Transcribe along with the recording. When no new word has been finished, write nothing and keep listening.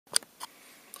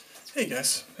Hey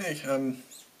guys, hey, I'm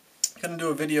gonna do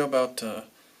a video about the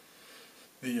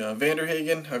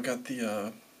Hagen. I've got the,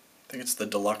 I think it's the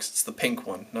Deluxe, it's the pink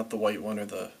one, not the white one or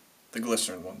the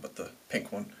glycerin one, but the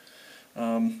pink one.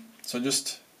 I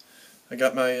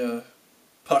got my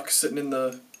puck sitting in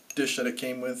the dish that it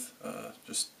came with,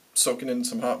 just soaking in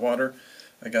some hot water.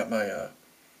 I got my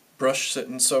brush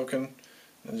sitting soaking.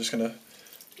 I'm just gonna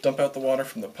dump out the water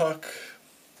from the puck.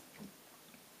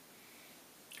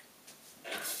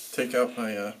 Take out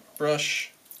my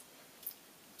brush,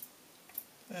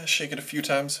 shake it a few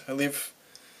times. I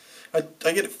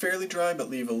get it fairly dry, but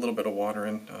leave a little bit of water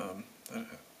in.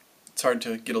 It's hard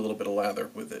to get a little bit of lather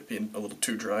with it being a little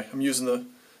too dry. I'm using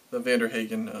the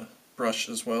Hagen brush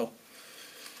as well,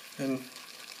 and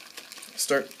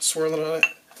start swirling on it.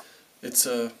 It's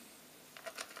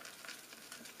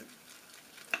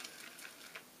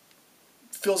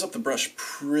fills up the brush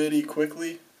pretty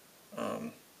quickly.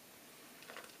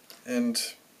 And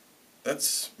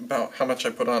that's about how much I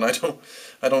put on. I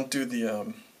don't do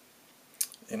the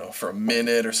for a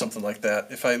minute or something like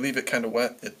that. If I leave it kind of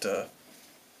wet, it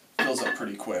fills up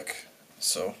pretty quick.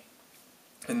 So,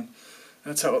 and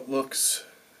that's how it looks.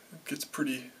 It gets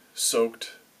pretty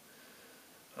soaked.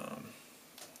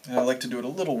 And I like to do it a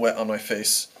little wet on my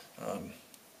face. I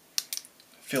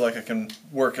feel like I can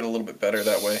work it a little bit better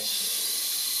that way.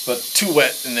 But too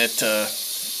wet and it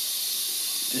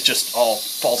just all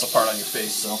falls apart on your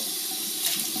face, so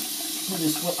let me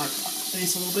just wet my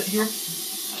face a little bit here.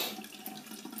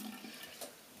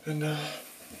 And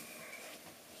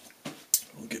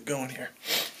we'll get going here.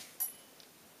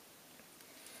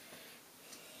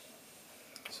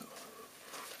 So.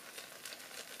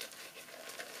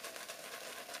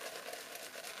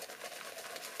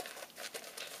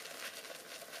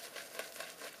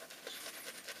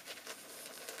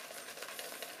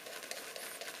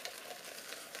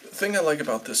 The thing I like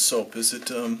about this soap is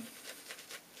it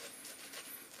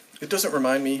doesn't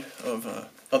remind me of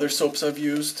other soaps I've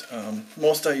used.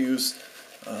 Most I use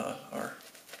are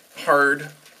hard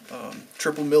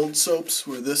triple milled soaps,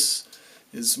 where this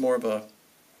is more of a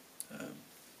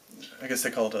I guess they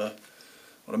call it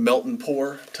a melt and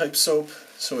pour type soap.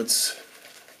 So it's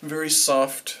very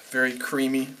soft, very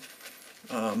creamy.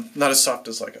 Not as soft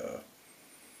as like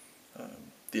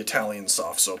the Italian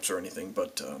soft soaps or anything,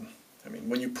 but I mean,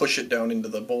 when you push it down into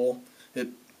the bowl,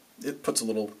 it puts a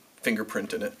little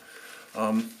fingerprint in it.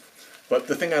 But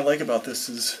the thing I like about this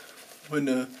is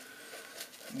when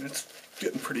it's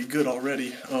getting pretty good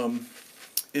already.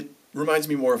 It reminds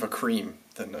me more of a cream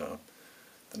than a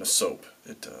soap.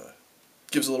 It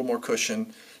gives a little more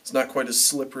cushion. It's not quite as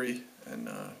slippery, and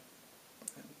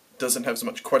doesn't have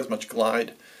quite as much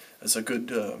glide as a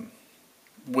good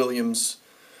Williams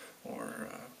or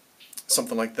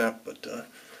something like that. But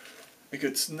it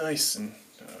gets nice and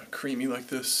creamy like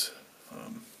this.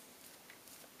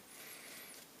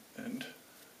 And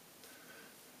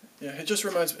yeah, it just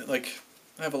reminds me, like,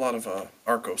 I have a lot of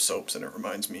Arco soaps, and it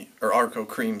reminds me, or Arco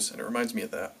creams, and it reminds me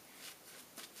of that.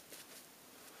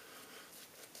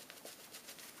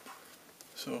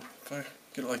 So if I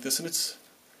get it like this, and it's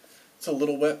a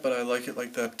little wet, but I like it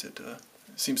like that. It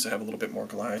seems to have a little bit more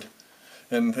glide,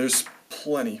 and there's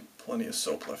plenty of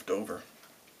soap left over.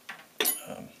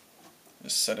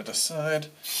 Just set it aside.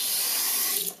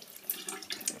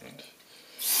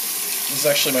 This is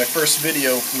actually my first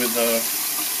video with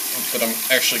that I'm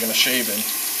actually going to shave in.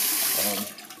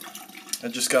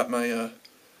 I just got my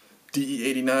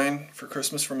DE89 for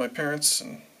Christmas from my parents,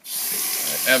 and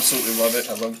I absolutely love it.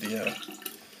 I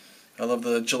love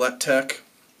the Gillette Tech.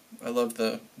 I love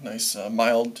the nice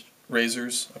mild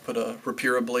razors. I put a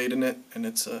Rapira blade in it, and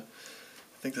it's I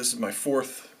think this is my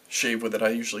 4th shave with it. I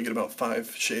usually get about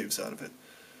 5 shaves out of it.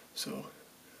 So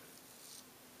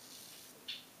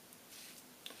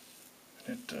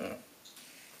it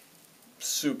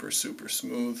super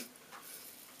smooth.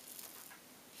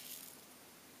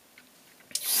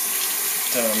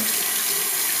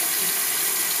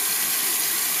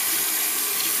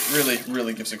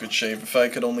 Really gives a good shave. If I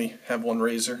could only have one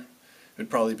razor, it would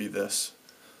probably be this.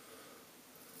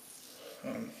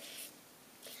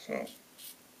 So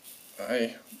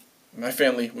my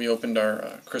family, we opened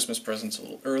our Christmas presents a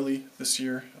little early this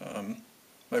year.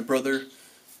 My brother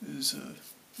is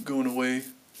going away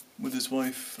with his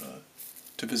wife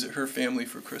to visit her family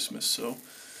for Christmas, so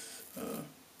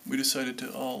we decided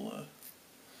to all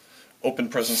open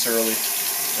presents early,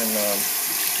 and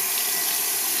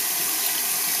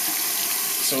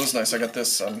so it was nice. I got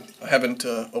this. I haven't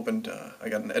opened. I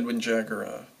got an Edwin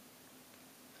Jagger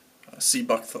sea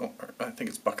buckthorn. I think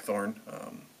it's buckthorn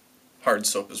hard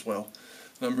soap as well.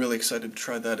 And I'm really excited to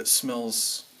try that. It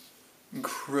smells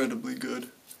incredibly good.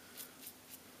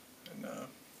 And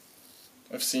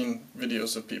I've seen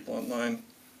videos of people online,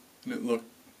 and it looked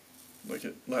like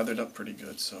it lathered up pretty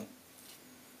good, so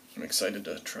I'm excited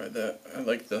to try that. I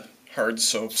like the hard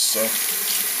soaps, so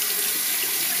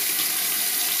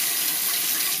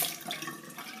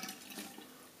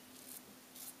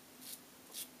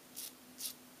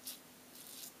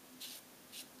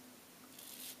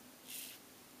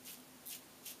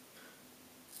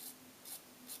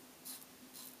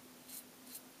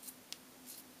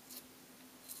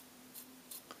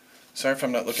sorry if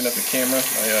I'm not looking at the camera.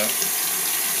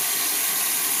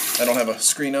 I don't have a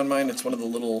screen on mine. It's one of the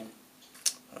little,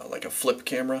 like a flip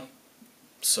camera,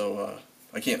 so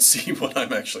I can't see what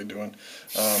I'm actually doing.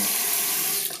 I'm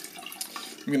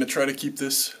going to try to keep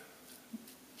this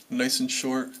nice and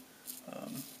short.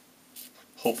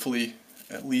 Hopefully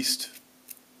at least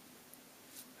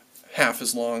half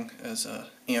as long as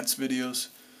Ant's videos.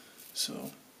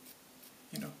 So,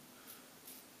 you know,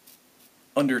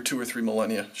 under 2 or 3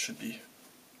 millennia should be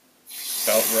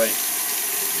about right.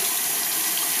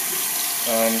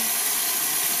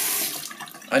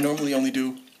 I normally only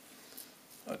do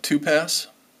a 2-pass.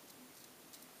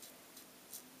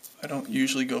 I don't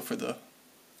usually go for the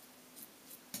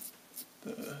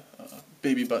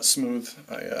baby butt smooth.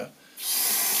 I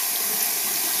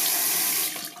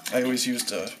always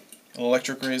used an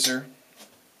electric razor,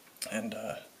 and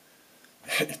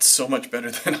it's so much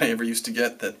better than I ever used to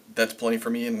get that's plenty for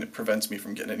me, and it prevents me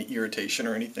from getting any irritation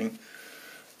or anything.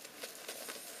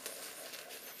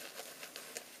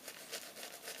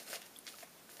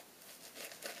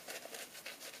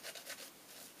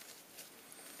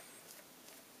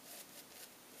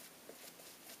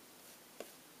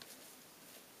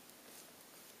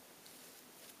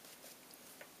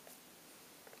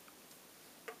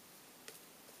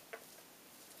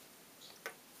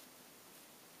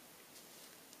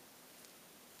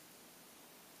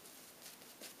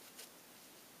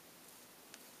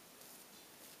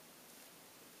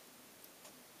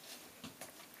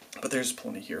 But there's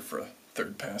plenty here for a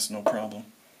 3rd pass, no problem.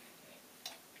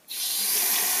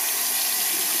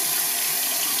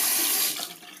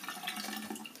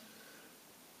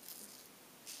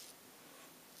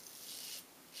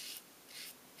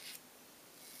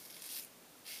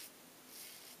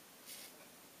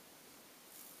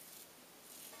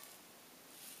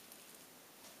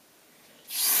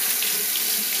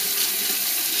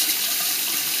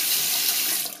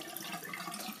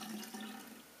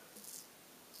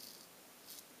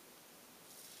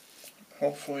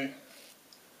 Hopefully,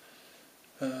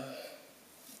 I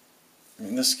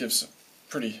mean, this gives a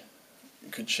pretty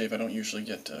good shave. I don't usually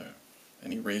get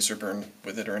any razor burn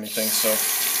with it or anything, so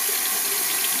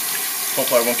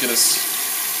hopefully I won't get as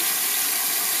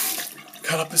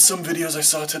caught up as some videos I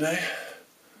saw today.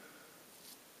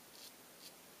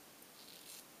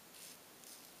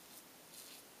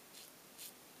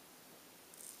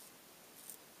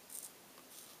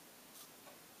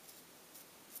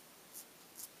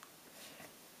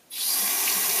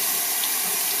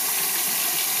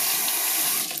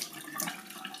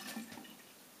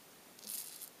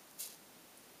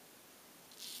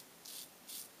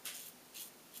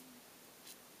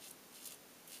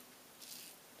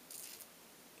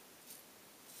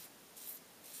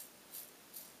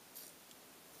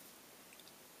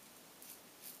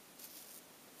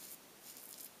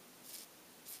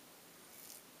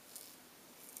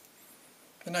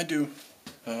 And I do,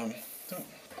 maybe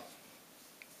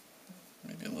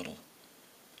a little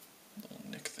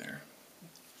nick there,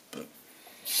 but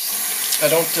I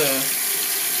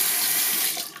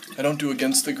don't do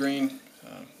against the grain.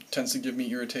 It tends to give me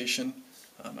irritation.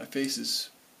 My face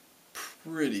is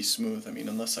pretty smooth. I mean,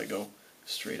 unless I go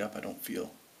straight up, I don't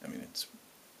feel. I mean, it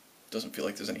doesn't feel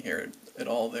like there's any hair at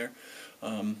all there.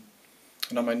 And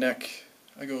on my neck,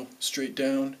 I go straight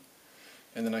down,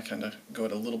 and then I kind of go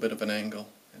at a little bit of an angle,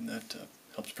 and that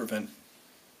helps prevent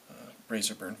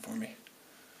razor burn for me.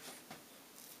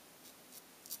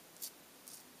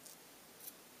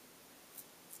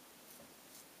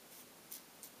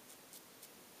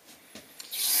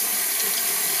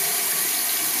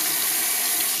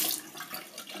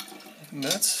 And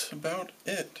that's about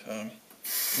it.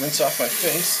 Rinse off my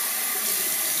face.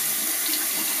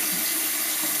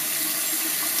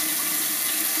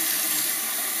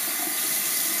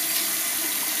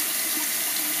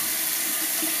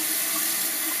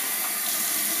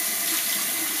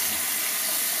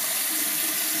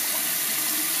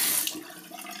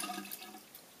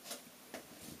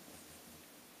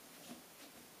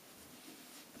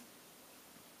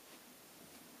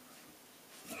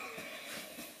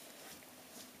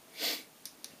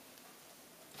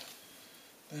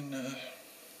 Then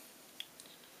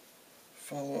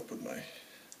follow up with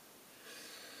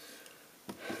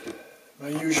my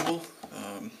usual.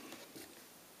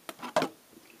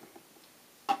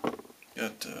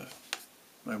 Got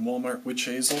my Walmart witch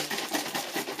hazel,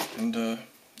 and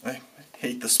I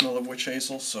hate the smell of witch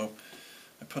hazel, so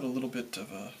I put a little bit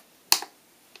of I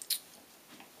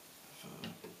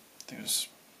think it was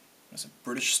it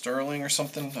British Sterling or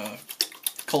something,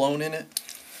 cologne in it,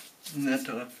 and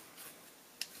that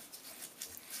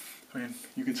I mean,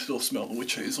 you can still smell the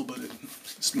witch hazel, but it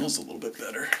smells a little bit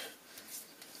better.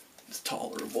 It's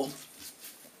tolerable.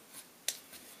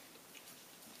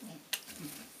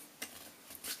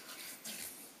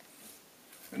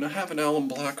 And I have an alum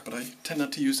black, but I tend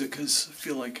not to use it because I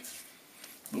feel like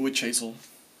the witch hazel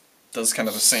does kind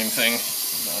of the same thing.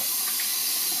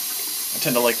 I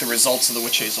tend to like the results of the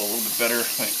witch hazel a little bit better.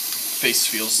 My face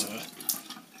feels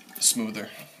smoother,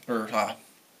 or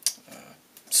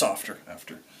softer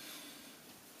after.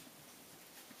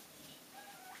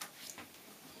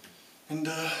 And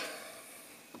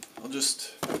I'll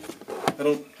just, I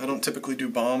don't typically do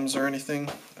balms or anything.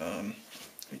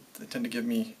 They tend to give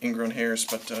me ingrown hairs,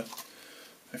 but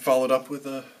I followed up with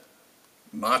a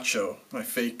Macho, my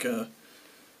fake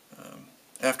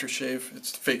aftershave.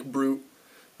 It's fake brute.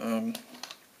 I'm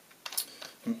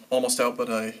almost out, but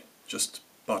I just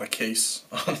bought a case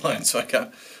online, so I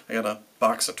got a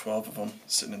box of 12 of them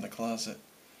sitting in the closet.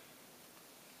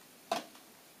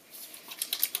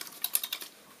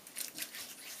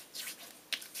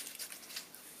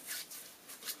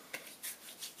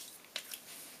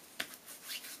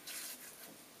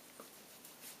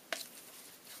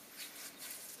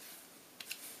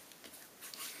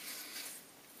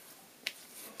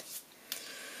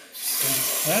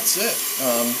 That's it.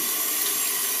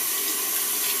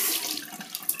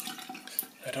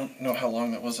 I don't know how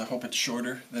long that was. I hope it's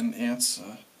shorter than Ant's.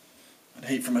 I'd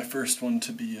hate for my first one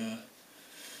to be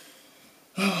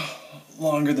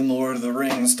longer than Lord of the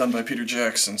Rings, done by Peter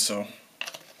Jackson. So,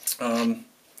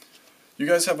 you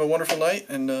guys have a wonderful night,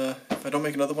 and if I don't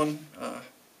make another one,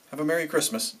 have a Merry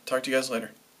Christmas. Talk to you guys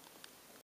later.